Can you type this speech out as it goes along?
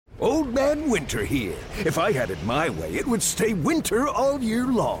Old Man Winter here. If I had it my way, it would stay winter all year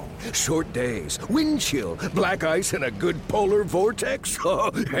long. Short days, wind chill, black ice, and a good polar vortex.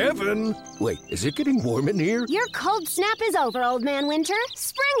 Oh, heaven! Wait, is it getting warm in here? Your cold snap is over, Old Man Winter.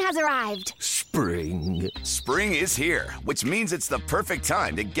 Spring has arrived. Spring. Spring is here, which means it's the perfect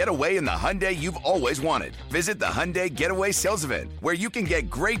time to get away in the Hyundai you've always wanted. Visit the Hyundai Getaway Sales Event, where you can get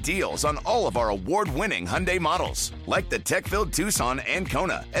great deals on all of our award-winning Hyundai models, like the tech-filled Tucson and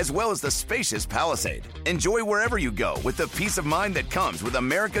Kona, as well as the spacious Palisade. Enjoy wherever you go with the peace of mind that comes with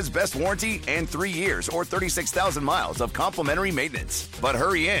America's best warranty and 3 years or 36,000 miles of complimentary maintenance. But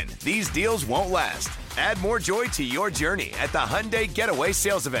hurry in, these deals won't last. Add more joy to your journey at the Hyundai Getaway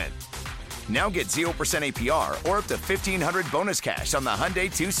Sales Event. Now get 0% APR or up to $1,500 bonus cash on the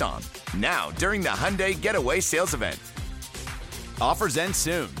Hyundai Tucson. Now, during the Hyundai Getaway Sales Event. Offers end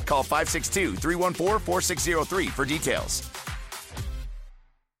soon. Call 562-314-4603 for details.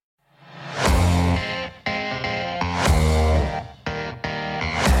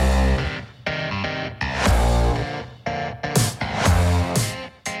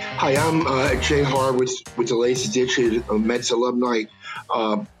 Hi, I'm Jay Horwitz with the latest edition of Mets Alumni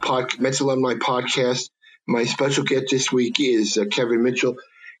podcast. My special guest this week is Kevin Mitchell.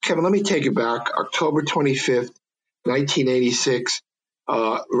 Kevin, let me take it back. October 25th, 1986.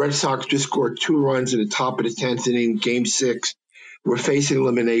 Red Sox just scored 2 runs in the top of the 10th inning, Game 6. We're facing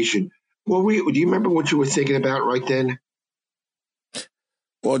elimination. Do you remember what you were thinking about right then?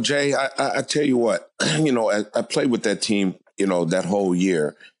 Well, Jay, I tell you what, I played with that team, that whole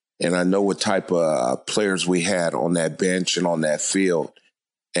year. And I know what type of players we had on that bench and on that field.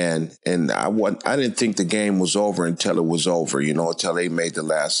 And I didn't think the game was over until it was over, until they made the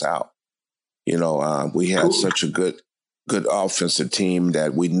last out. We had such a good offensive team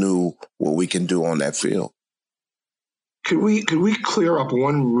that we knew what we can do on that field. Could we clear up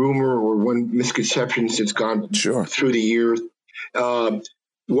one rumor or one misconception that's gone through the years?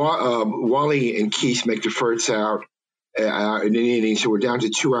 Wally and Keith make the first out in an inning, so we're down to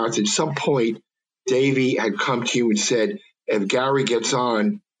 2 outs. At some point, Davey had come to you and said, if Gary gets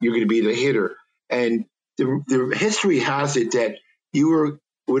on, you're going to be the hitter. And the history has it that you were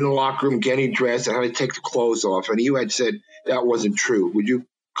in the locker room getting dressed and had to take the clothes off, and you had said that wasn't true. Would you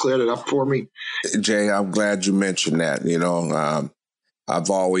clear that up for me? Jay, I'm glad you mentioned that. I've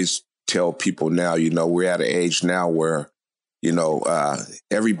always tell people now, we're at an age now where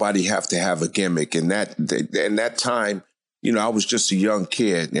everybody have to have a gimmick. And that time, I was just a young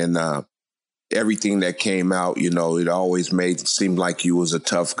kid, and everything that came out, it always made it seem like you was a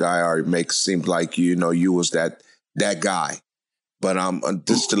tough guy, or it makes it seem like, you was that guy. But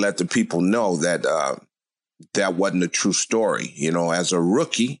just to let the people know that that wasn't a true story. As a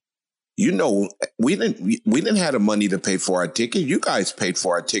rookie, we didn't have the money to pay for our ticket. You guys paid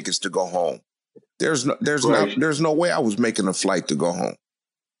for our tickets to go home. There's no way I was making a flight to go home.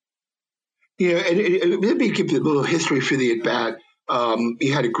 Yeah, and let me give you a little history for the at-bat.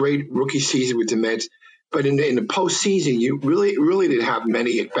 You had a great rookie season with the Mets, but in the postseason, you really didn't have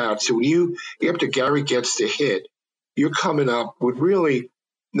many at-bats. So when after Gary gets the hit, you're coming up with really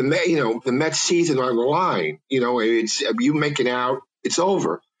the Mets season on the line. It's you making out, it's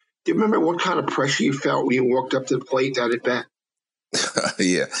over. Do you remember what kind of pressure you felt when you walked up to the plate that at-bat?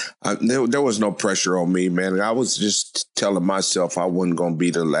 Yeah, there was no pressure on me, man. I was just telling myself I wasn't going to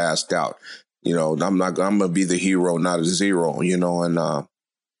be the last out. I'm going to be the hero, not a zero, and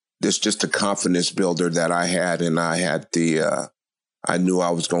this just a confidence builder that I had. And I had I knew I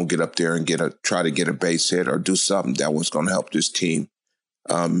was going to get up there and try to get a base hit or do something that was going to help this team.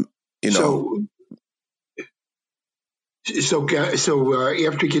 So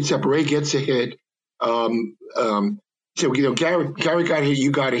after he gets up, Ray gets a hit. So Gary got a hit,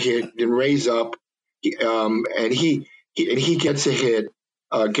 you got a hit, then Ray's up, and he gets a hit.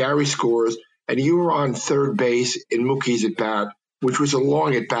 Gary scores, and you were on third base in Mookie's at bat, which was a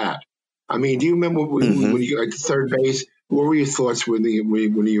long at bat. I mean, do you remember when you were at third base? What were your thoughts when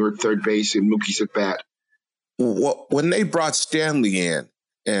you were at third base in Mookie's at bat? Well, when they brought Stanley in,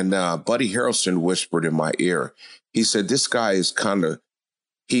 and Buddy Harrelson whispered in my ear, he said, "This guy is kind of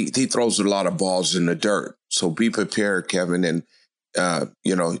he throws a lot of balls in the dirt. So be prepared, Kevin, and,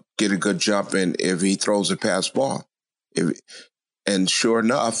 get a good jump in if he throws a pass ball." And sure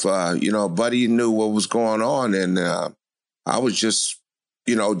enough, Buddy knew what was going on. And I was just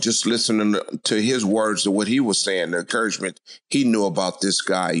listening to his words, to what he was saying, the encouragement he knew about this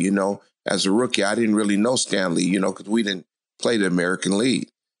guy. As a rookie, I didn't really know Stanley, because we didn't play the American League.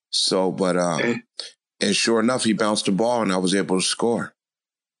 So, and sure enough, he bounced the ball and I was able to score.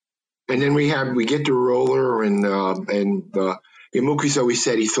 And then we get the roller, and Mookie's always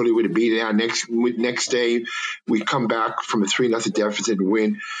said he thought he would have beat it out next day. We come back from a 3-0 deficit and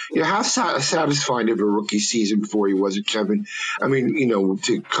win. How satisfying of a rookie season for you was it, Kevin? I mean,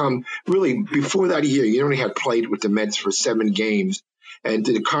 to come really before that year, you only had played with the Mets for 7 games, and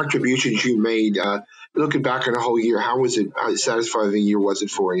the contributions you made. Looking back on the whole year, how was it? How satisfying a year was it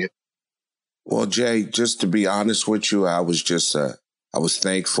for you? Well, Jay, just to be honest with you, I was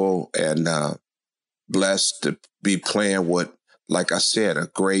thankful and blessed to be playing with, like I said, a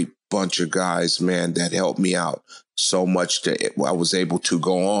great bunch of guys, man, that helped me out so much that I was able to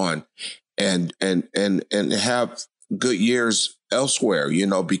go on and have good years elsewhere,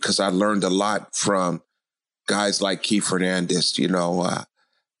 because I learned a lot from guys like Keith Hernandez,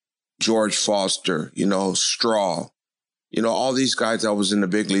 George Foster, Straw, all these guys that was in the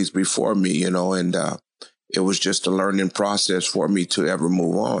big leagues before me, and it was just a learning process for me to ever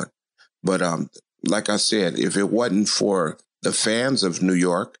move on. But like I said, if it wasn't for the fans of New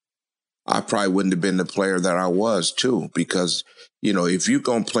York, I probably wouldn't have been the player that I was too, because, if you're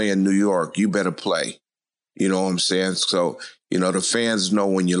going to play in New York, you better play. You know what I'm saying? So, the fans know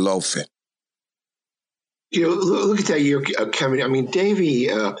when you're loafing. Look at that year, Kevin. I mean, Davey,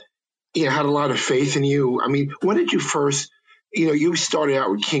 had a lot of faith in you. I mean, when did you first, you started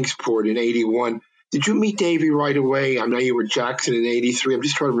out with Kingsport in 81. Did you meet Davey right away? I know you were Jackson in 83. I'm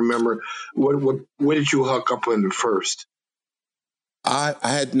just trying to remember, when did you hook up with him first? I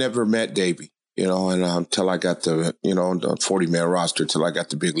had never met Davey, and until I got the 40-man roster, till I got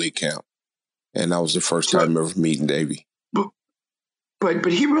the big league count. And that was the first time ever meeting Davey. But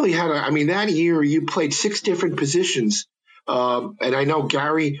he really had that year you played 6 different positions. And I know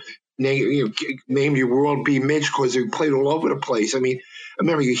Gary named you World B. Mitch because you played all over the place. I mean, I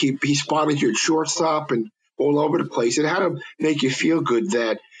remember he spotted you at shortstop and all over the place. It had to make you feel good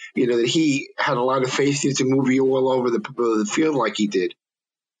that, that he had a lot of faith in you to move you all over the field like he did.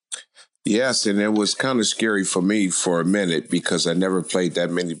 Yes, and it was kind of scary for me for a minute because I never played that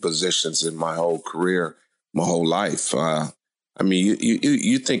many positions in my whole career, my whole life.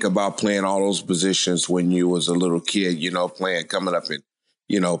 You think about playing all those positions when you was a little kid, coming up in,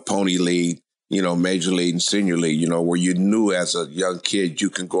 pony league, major league and senior league, where you knew as a young kid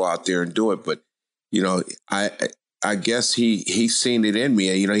you can go out there and do it. But, I guess he seen it in me.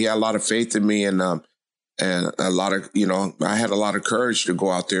 He had a lot of faith in me and a lot of, I had a lot of courage to go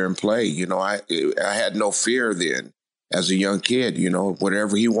out there and play. I had no fear then as a young kid.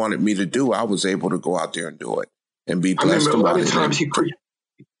 Whatever he wanted me to do, I was able to go out there and do it and be blessed. I remember a lot of times he put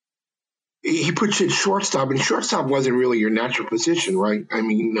you at shortstop, and shortstop wasn't really your natural position, right? I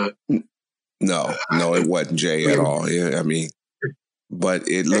mean, no, it wasn't, Jay, at all. Yeah, but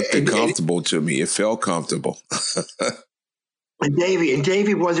it looked comfortable to me. It felt comfortable. and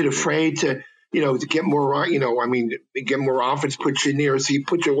Davey wasn't afraid to get more, get more offense, put you in there. So he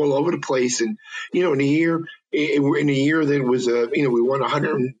put you all over the place. And, in a year that was, we won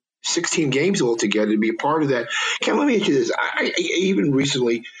 116 games altogether to be a part of that. Ken, let me ask you this. I even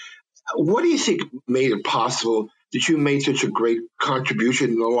recently, what do you think made it possible that you made such a great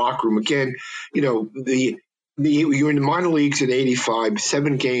contribution in the locker room? Again, you were in the minor leagues in 85,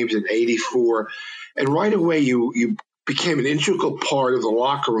 7 games in 84. And right away you became an integral part of the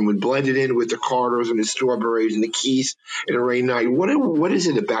locker room and blended in with the Carters and the Strawberries and the Keys and the Ray Knight. What is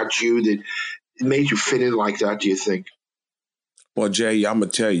it about you that made you fit in like that, do you think? Well, Jay, I'm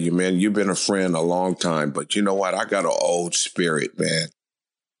going to tell you, man, you've been a friend a long time, but you know what? I got an old spirit, man.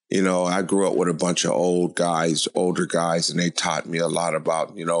 I grew up with a bunch of older guys, and they taught me a lot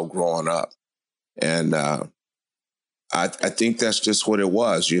about, growing up. And I think that's just what it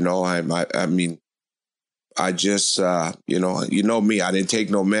was. I just, me, I didn't take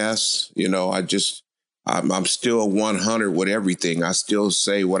no mess. I'm still 100 with everything. I still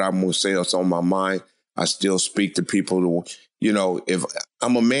say what I'm going to say that's on my mind. I still speak to people if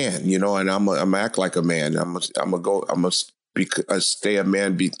I'm a man, and I'm act like a man. I'm going to stay a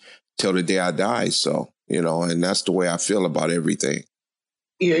man till the day I die. So, and that's the way I feel about everything.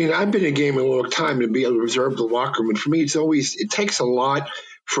 Yeah, I've been in a game a long time to be able to reserve the locker room. And for me, it takes a lot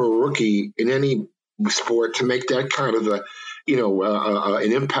for a rookie in any sport to make that kind of an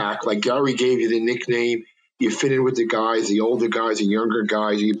impact. Like Gary gave you the nickname, you fit in with the guys, the older guys, the younger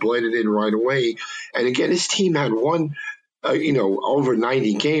guys, you blended in right away. And again, this team had won, over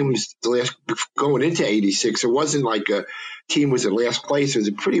 90 games going into 86. It wasn't like a team was in last place. It was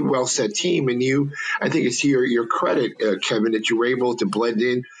a pretty well set team. And I think it's to your credit, Kevin, that you were able to blend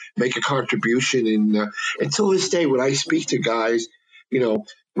in, make a contribution. And until this day, when I speak to guys,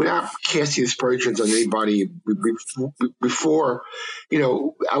 without casting aspersions on anybody before,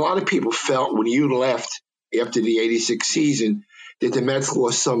 a lot of people felt when you left after the 86 season that the Mets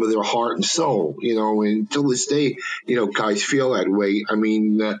lost some of their heart and soul, and till this day, guys feel that way. I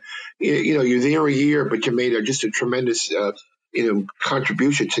mean, you're there a year, but you made just a tremendous,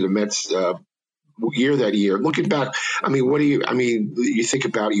 contribution to the Mets year that year. Looking back, you think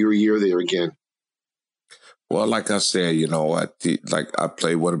about your year there again. Well, like I said, like I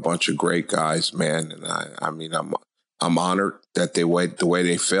played with a bunch of great guys, man, and I'm honored that the way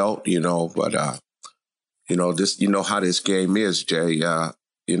they felt, but this, how this game is, Jay.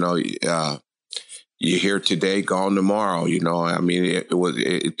 You're here today, gone tomorrow.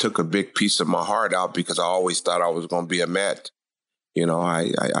 It took a big piece of my heart out because I always thought I was going to be a Met.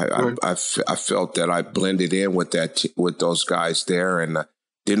 I felt that I blended in with with those guys there, and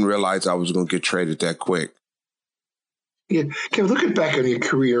didn't realize I was going to get traded that quick. Yeah, Kevin, looking back on your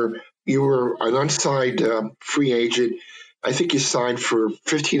career, you were an unsigned free agent. I think you signed for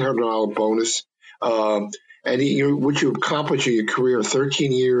 $1,500 bonus. And what you accomplished in your career,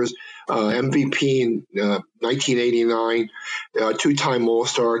 13 years, MVP in 1989, two-time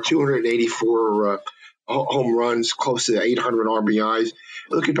All-Star, 284 home runs, close to 800 RBIs.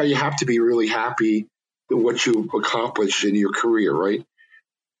 Looking back, you have to be really happy with what you accomplished in your career, right?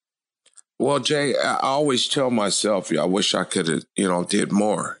 Well, Jay, I always tell myself, I wish I could have, did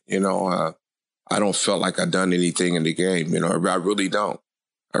more. I don't feel like I've done anything in the game. I really don't.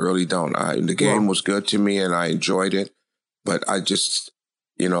 The game was good to me and I enjoyed it, but I just,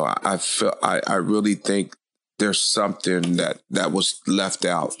 I really think there's something that was left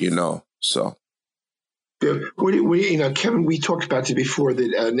out, so. Yeah. Kevin, we talked about this before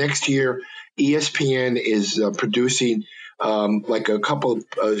that next year ESPN is producing like a couple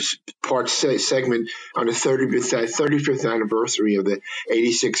of part segment on the 35th anniversary of the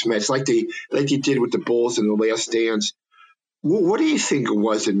 86 Mets, like they did with the Bulls in The Last Dance. What do you think it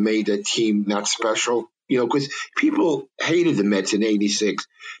was that made that team not special? Because people hated the Mets in 86.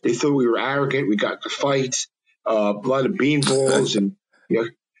 They thought we were arrogant. We got the fights, a lot of beanballs, and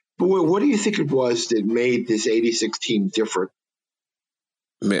But what do you think it was that made this 86 team different?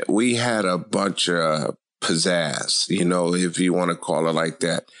 Man, we had a bunch of pizzazz, if you want to call it like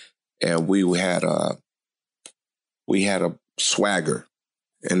that, and we had a swagger,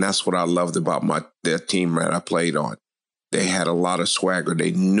 and that's what I loved about that team that I played on. They had a lot of swagger.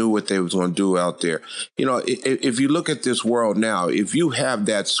 They knew what they was going to do out there. If you look at this world now, if you have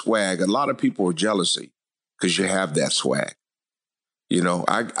that swag, a lot of people are jealousy because you have that swag.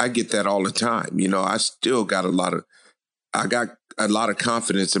 I get that all the time. I still got I got a lot of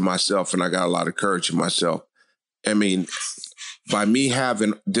confidence in myself and I got a lot of courage in myself. I mean, by me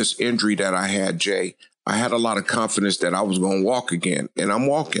having this injury that I had, Jay, I had a lot of confidence that I was going to walk again, and I'm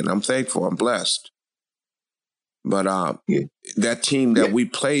walking. I'm thankful. I'm blessed. But that team that we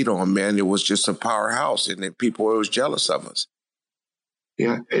played on, man, it was just a powerhouse, and people were always jealous of us.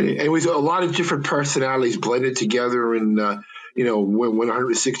 Yeah, and it was a lot of different personalities blended together, and win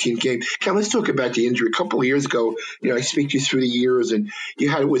 116 games. Ken, let's talk about the injury. A couple of years ago, I speak to you through the years, and you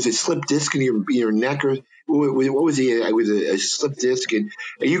had was a slip disc in your neck, or what was it? It was a slip disc, and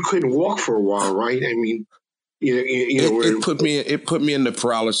you couldn't walk for a while, right? I mean, it put me in the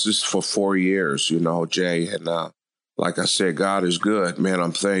paralysis for 4 years, Jay, and like I said, God is good, man.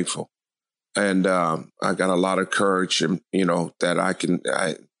 I'm thankful, and I got a lot of courage, and that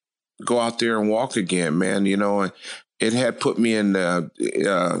I go out there and walk again, man. And it had put me in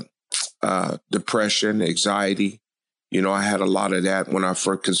depression, anxiety. I had a lot of that when I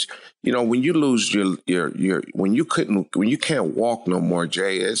first, because when you lose when you can't walk no more,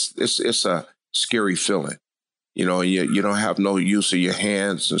 Jay, it's a scary feeling. You don't have no use of your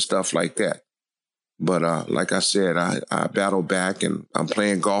hands and stuff like that. But like I said, I battled back, and I'm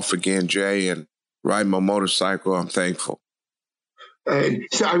playing golf again, Jay, and riding my motorcycle. I'm thankful.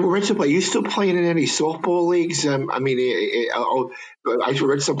 So I read some. Are you still playing in any softball leagues? I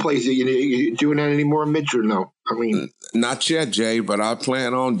read some plays. You doing that anymore, Mitch, or no? Not yet, Jay, but I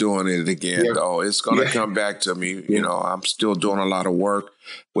plan on doing it again. Yeah. Though it's going to come back to me. I'm still doing a lot of work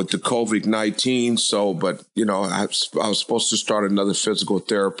with the COVID-19. So, but I was supposed to start another physical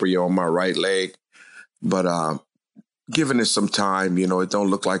therapy on my right leg, but giving it some time, it don't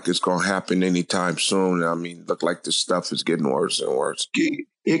look like it's going to happen anytime soon. Look like this stuff is getting worse and worse.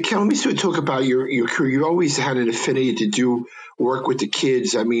 Yeah, Ken, let me sort of talk about your career. You always had an affinity to do work with the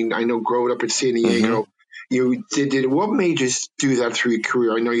kids. I know growing up in San Diego, you did. What made you do that through your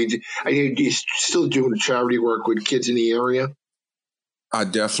career? I know you did. You're still doing charity work with kids in the area. I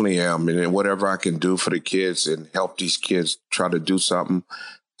definitely am. And whatever I can do for the kids and help these kids try to do something,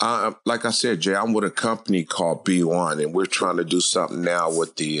 Like I said, Jay, I'm with a company called B1, and we're trying to do something now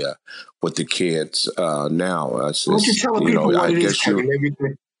with the kids now. Why don't you tell the people what it is,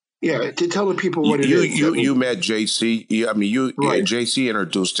 Kevin? To tell the people what it is. You met JC. Right. JC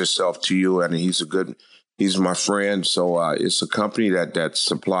introduced himself to you, and he's my friend. So it's a company that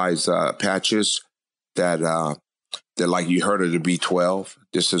supplies patches that like you heard of the B12.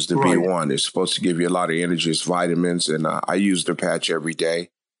 This is the B1. It's supposed to give you a lot of energy. It's vitamins, and I use the patch every day.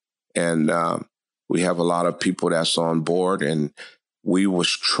 And we have a lot of people that's on board, and we was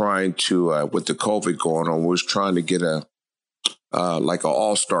trying to, with the COVID going on, we was trying to get like an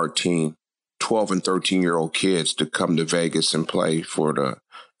all-star team, 12 and 13-year-old kids to come to Vegas and play for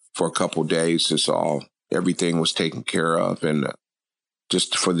a couple of days. Everything was taken care of, and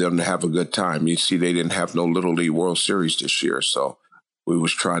just for them to have a good time. You see, they didn't have no Little League World Series this year, so we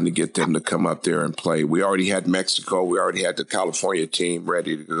was trying to get them to come up there and play. We already had Mexico. We already had the California team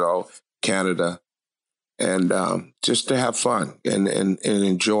ready to go, Canada, and just to have fun and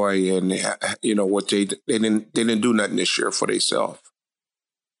enjoy. And what they didn't do nothing this year for themselves.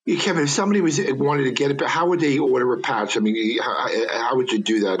 Yeah, Kevin, if somebody wanted to get it, how would they order a patch? I mean, how would you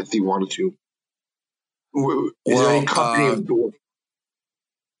do that if they wanted to? Is there any company?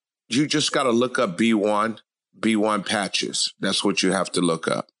 You just got to look up B1 patches. That's what you have to look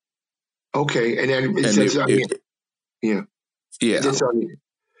up. Okay, and then yeah.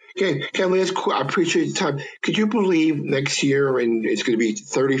 Okay, Ken, I appreciate your time. Could you believe next year, and it's going to be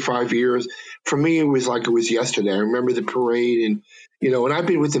 35 years? For me, it was like it was yesterday. I remember the parade, and and I've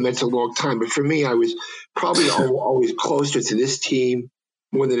been with the Mets a long time, but for me, I was probably always closer to this team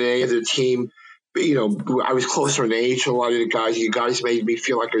more than any other team. But, I was closer in age to a lot of the guys. You guys made me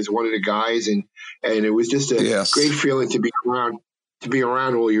feel like I was one of the guys, and it was just a great feeling to be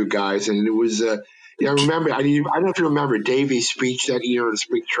around all you guys. And it was, I remember. I don't know if you remember Davey's speech that year in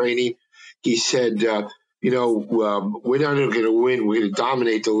spring training. He said, we're not going to win. We're going to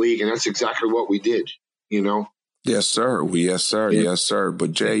dominate the league, and that's exactly what we did. Yes, sir. Yes, sir. Yeah. Yes, sir.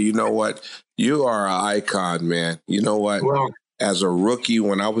 But Jay, you know what? You are an icon, man. You know what? Well, as a rookie,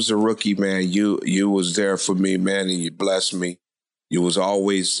 when I was a rookie, man, you was there for me, man, and you blessed me. You was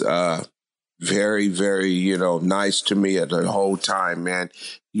always very, very, nice to me at the whole time, man.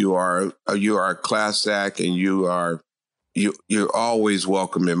 You are a class act, and you're always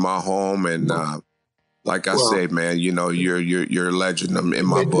welcome in my home, and like I said, man, you're a legend in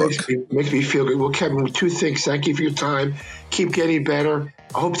my book. Makes me feel good. Well, Kevin, two things. Thank you for your time. Keep getting better.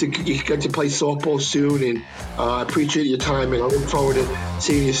 I hope you get to play softball soon, and I appreciate your time, and I look forward to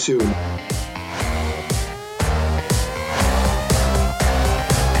seeing you soon.